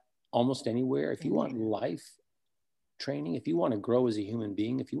that almost anywhere. If you want life training, if you want to grow as a human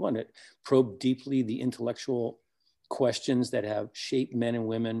being, if you want to probe deeply the intellectual questions that have shaped men and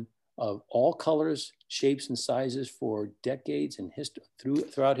women of all colors, shapes, and sizes for decades and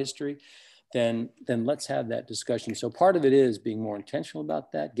throughout history, then let's have that discussion. So part of it is being more intentional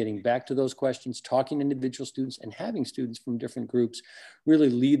about that, getting back to those questions, talking to individual students, and having students from different groups really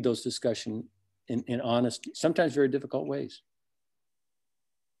lead those discussions in honest, sometimes very difficult ways.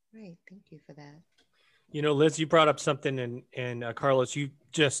 Great, thank you for that. You know, Liz, you brought up something, and Carlos, you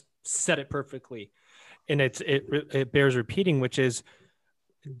just said it perfectly. And it bears repeating, which is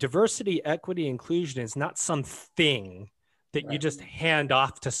diversity, equity, inclusion is not something that you just hand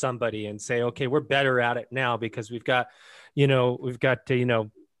off to somebody and say, okay, we're better at it now because we've got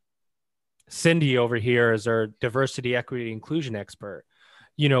Cindy over here as our diversity, equity, inclusion expert.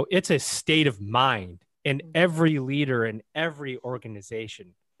 You know, it's a state of mind, and every leader in every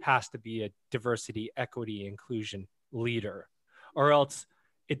organization has to be a diversity, equity, inclusion leader, or else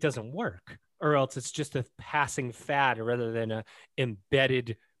it doesn't work. Or else it's just a passing fad rather than a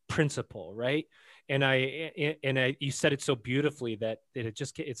embedded principle, right? And you said it so beautifully that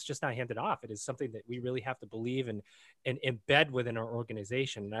it's just not handed off. It is something that we really have to believe and embed within our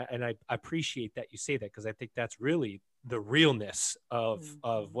organization. And I appreciate that you say that, because I think that's really the realness of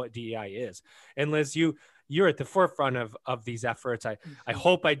what DEI is. And Liz, you're at the forefront of these efforts. I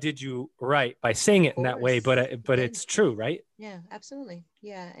hope I did you right by saying it in that way, but it's true, right? Yeah, absolutely.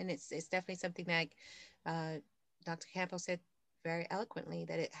 Yeah, and it's definitely something that Dr. Campo said very eloquently,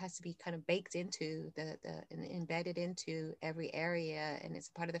 that it has to be kind of baked into and embedded into every area, and it's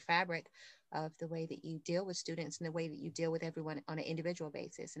part of the fabric of the way that you deal with students and the way that you deal with everyone on an individual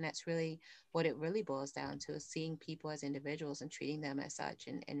basis. And that's really what it really boils down to, is seeing people as individuals and treating them as such,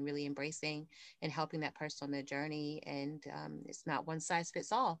 and really embracing and helping that person on their journey. And it's not one size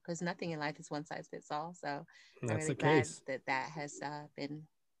fits all, because nothing in life is one size fits all. So I'm really glad that has been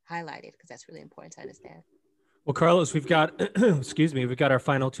highlighted, because that's really important to understand. Well, Carlos, we've got, we've got our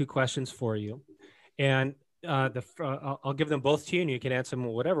final two questions for you. And I'll give them both to you, and you can answer them in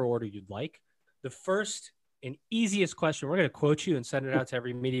whatever order you'd like. The first and easiest question, we're going to quote you and send it out to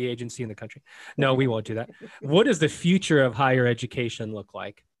every media agency in the country. No, we won't do that. What does the future of higher education look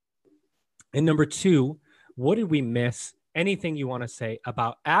like? And number two, what did we miss? Anything you want to say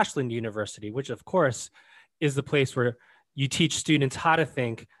about Ashland University, which of course is the place where you teach students how to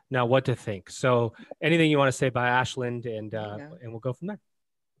think, now what to think. So anything you want to say about Ashland, and we'll go from there.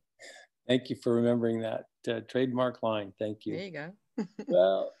 Thank you for remembering that trademark line. Thank you. There you go.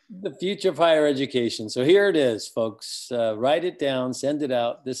 Well, the future of higher education. So here it is, folks. Write it down, send it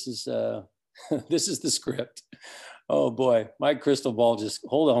out. This is this is the script. Oh boy, my crystal ball just,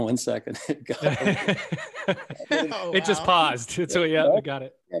 hold on one second. It just paused. So yeah, I got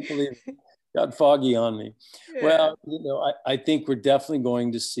it. I can't believe it. Got foggy on me. Yeah. Well, I think we're definitely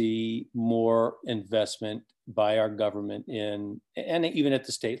going to see more investment by our government and even at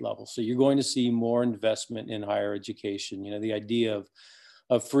the state level. So you're going to see more investment in higher education. The idea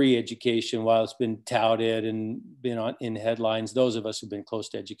of free education, while it's been touted and been in headlines, those of us who've been close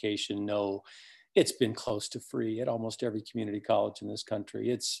to education know it's been close to free at almost every community college in this country.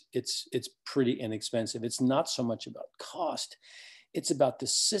 It's pretty inexpensive. It's not so much about cost. It's about the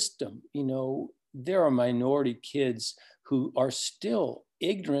system. There are minority kids who are still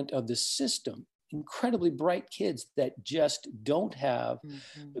ignorant of the system, incredibly bright kids that just don't have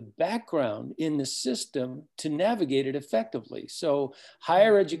the background in the system to navigate it effectively. So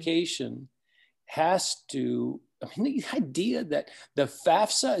higher education has to, the idea that the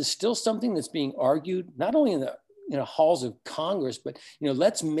FAFSA is still something that's being argued, not only in the halls of Congress, but,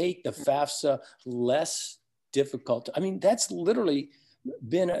 let's make the FAFSA less difficult. That's literally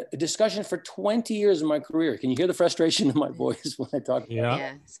been a discussion for 20 years in my career. Can you hear the frustration in my voice when I talk?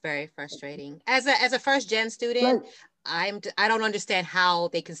 Yeah, it's very frustrating. As a first gen student, right. I don't understand how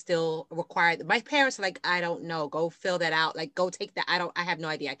they can still require. My parents are like, I don't know, go fill that out. Like, go take that. I have no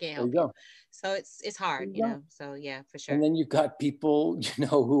idea. I can't help you. So it's hard, So yeah, for sure. And then you've got people,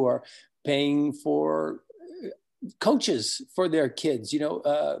 who are paying for coaches for their kids,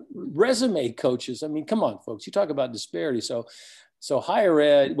 resume coaches. Come on, folks, you talk about disparity. So higher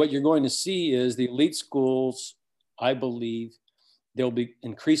ed, what you're going to see is the elite schools, I believe, there'll be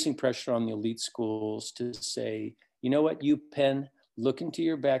increasing pressure on the elite schools to say, you know what, UPenn, look into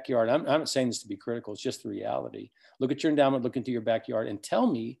your backyard. I'm not saying this to be critical, it's just the reality. Look at your endowment, look into your backyard and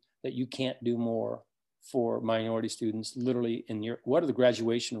tell me that you can't do more for minority students, literally what are the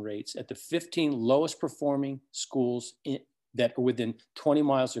graduation rates at the 15 lowest performing schools that are within 20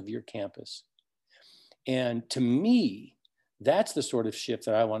 miles of your campus? And to me, that's the sort of shift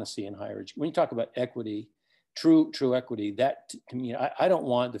that I want to see in higher education. When you talk about equity, true equity, that to me, I don't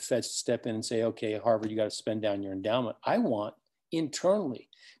want the feds to step in and say, okay, Harvard, you got to spend down your endowment. I want internally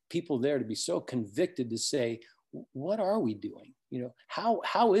people there to be so convicted to say, what are we doing?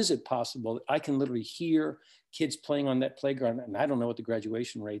 How is it possible that I can literally hear kids playing on that playground and I don't know what the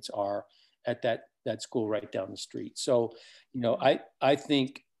graduation rates are at that school right down the street? So, I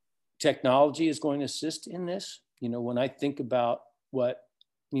think technology is going to assist in this. When I think about what,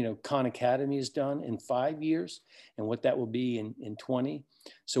 Khan Academy has done in 5 years and what that will be in 20.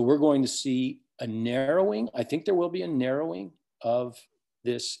 So we're going to see a narrowing. I think there will be a narrowing of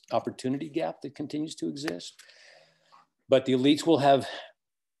this opportunity gap that continues to exist. But the elites will have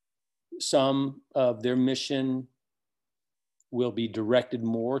some of their mission will be directed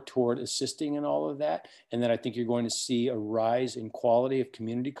more toward assisting in all of that. And then I think you're going to see a rise in quality of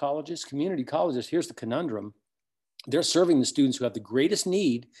community colleges. Community colleges, here's the conundrum. They're serving the students who have the greatest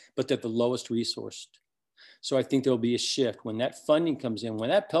need, but they're the lowest resourced. So I think there'll be a shift when that funding comes in, when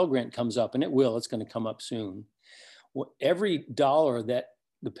that Pell Grant comes up, and it's going to come up soon. Every dollar that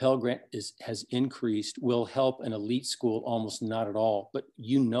the Pell Grant has increased will help an elite school almost not at all, but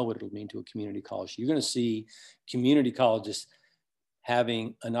what it'll mean to a community college. You're going to see community colleges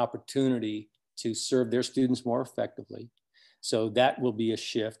having an opportunity to serve their students more effectively. So that will be a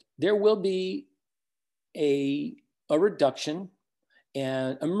shift. There will be a reduction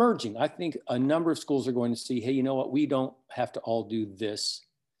and emerging. I think a number of schools are going to see, hey, you know what? We don't have to all do this.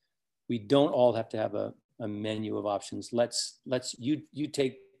 We don't all have to have a menu of options. You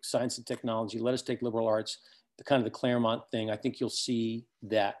take science and technology. Let us take liberal arts, the kind of the Claremont thing. I think you'll see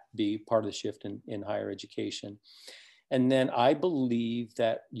that be part of the shift in higher education. And then I believe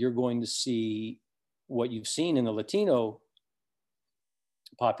that you're going to see what you've seen in the Latino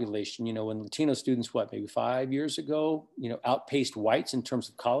population, when Latino students, maybe 5 years ago, outpaced whites in terms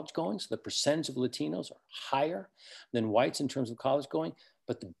of college going. So the percentage of Latinos are higher than whites in terms of college going,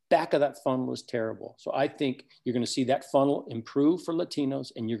 but the back of that funnel is terrible. So I think you're going to see that funnel improve for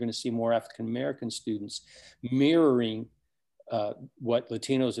Latinos, and you're going to see more African-American students mirroring what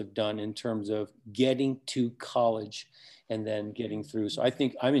Latinos have done in terms of getting to college and then getting through. So I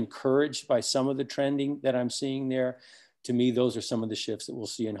think I'm encouraged by some of the trending that I'm seeing there. To me, those are some of the shifts that we'll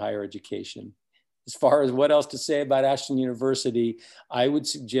see in higher education. As far as what else to say about Ashland University, I would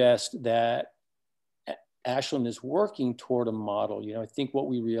suggest that Ashland is working toward a model. I think what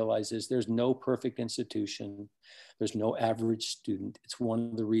we realize is there's no perfect institution. There's no average student. It's one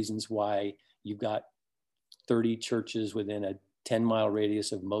of the reasons why you've got 30 churches within a 10-mile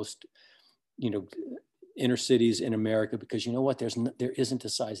radius of most, inner cities in America, because you know what, there isn't a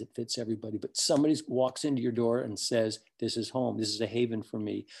size that fits everybody, but somebody walks into your door and says, this is home, this is a haven for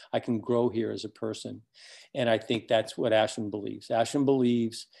me, I can grow here as a person. And I think that's what Ashland believes. Ashland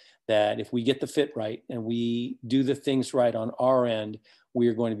believes that if we get the fit right and we do the things right on our end, we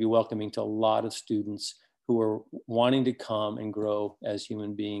are going to be welcoming to a lot of students who are wanting to come and grow as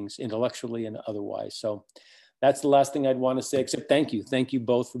human beings, intellectually and otherwise. So that's the last thing I'd want to say, except thank you. Thank you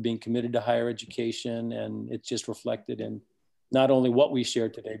both for being committed to higher education. And it's just reflected in not only what we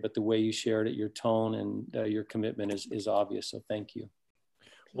shared today, but the way you shared it. Your tone and your commitment is obvious. So thank you.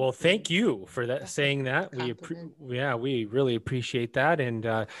 Well, thank you for that, saying that. We really appreciate that.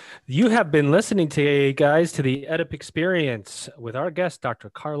 And you have been listening to, guys, to the EdUp Experience with our guest,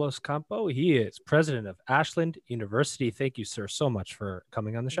 Dr. Carlos Campo. He is president of Ashland University. Thank you, sir, so much for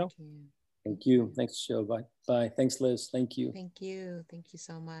coming on the show. Thank you. Thanks, Joe. Bye. Bye. Thanks, Liz. Thank you. Thank you. Thank you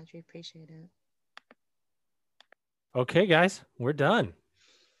so much. We appreciate it. Okay, guys, we're done.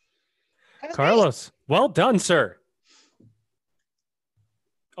 Carlos, well done, sir.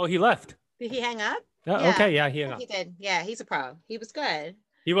 Oh, he left. Did he hang up? Yeah. Okay, yeah, he hung up. He did. Yeah, he's a pro. He was good.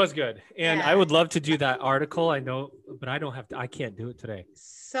 He was good. And yeah. I would love to do that article. I know, but I can't do it today.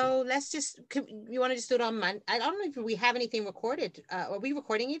 So let's you want to just do it on Monday? I don't know if we have anything recorded. Are we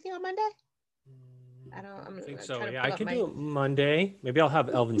recording anything on Monday? I think so. Yeah, I can do it Monday. Maybe I'll have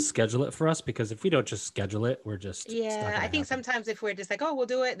Elvin schedule it for us, because if we don't just schedule it, we're just I think sometimes if we're just like, oh, we'll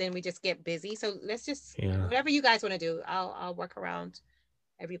do it, then we just get busy. So let's just whatever you guys want to do. I'll work around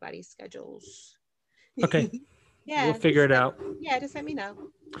everybody's schedules. Okay. Yeah, we'll figure it out. Yeah, just let me know.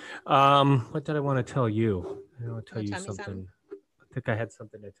 What did I want to tell you? I want to tell you something. I think I had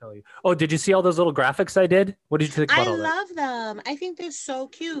something to tell you. Oh, did you see all those little graphics I did? What did you think about all that? I love them. I think they're so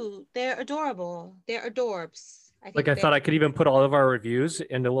cute. They're adorable. They're adorbs. I thought I could even put all of our reviews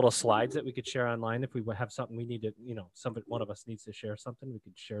into little slides that we could share online. If we have something we need to, one of us needs to share something, we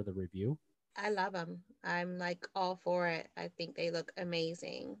could share the review. I love them. I'm like all for it. I think they look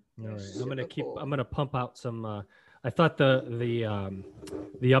amazing. All right. I'm going to pump out some, I thought the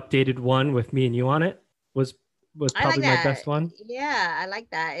updated one with me and you on it was probably my best one. Yeah, I like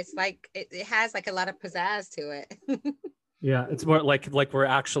that. It's like it has like a lot of pizzazz to it. Yeah, it's more like we're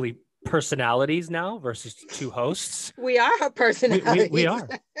actually personalities now versus two hosts. We are personalities. We are.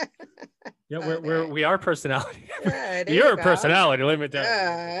 Yeah, we are personality. You're a personality, let me tell you.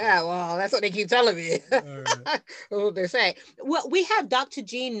 Yeah, well, that's what they keep telling me. Right. What they're saying. Well, we have Dr.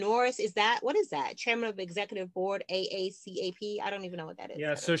 Jean Norris. What is that? Chairman of Executive Board, AACAP. I don't even know what that is.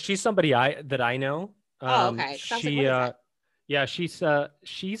 Yeah, so she's somebody that I know. Okay. She's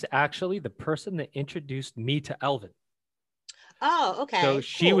actually the person that introduced me to Elvin. Oh, okay. So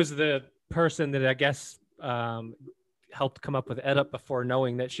she was the person that I guess helped come up with EdUp before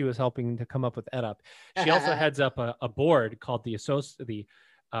knowing that she was helping to come up with EdUp. She also heads up a board called the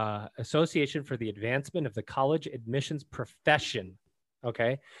Association for the Advancement of the College Admissions Profession.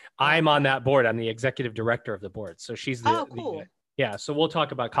 Okay. I'm on that board. I'm the executive director of the board. So she's cool. So we'll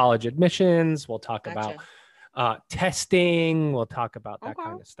talk about college admissions. We'll talk about testing. We'll talk about that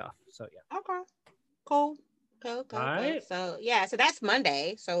kind of stuff. So yeah. Okay. Cool. All right. So so that's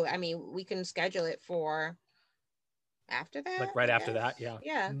Monday. So I mean, we can schedule it for after that. Like right after that. Yeah.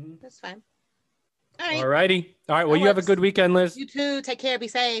 Yeah, that's fine. All right. All righty. All right. Well, you have a good weekend, Liz. You too. Take care. Be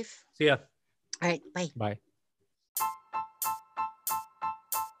safe. See ya. All right. Bye. Bye.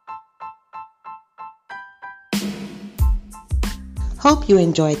 Hope you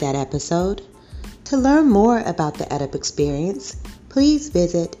enjoyed that episode. To learn more about the EdUp Experience, please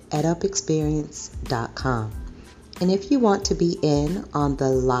visit edupexperience.com. And if you want to be in on the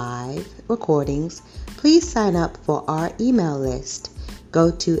live recordings, please sign up for our email list.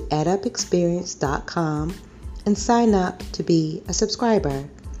 Go to edupexperience.com and sign up to be a subscriber.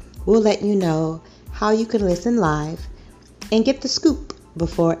 We'll let you know how you can listen live and get the scoop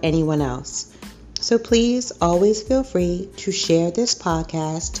before anyone else. So please always feel free to share this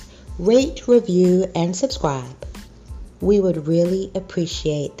podcast, rate, review, and subscribe. We would really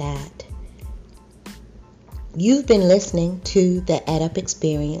appreciate that. You've been listening to the EdUp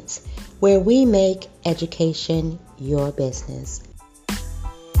Experience, where we make education your business.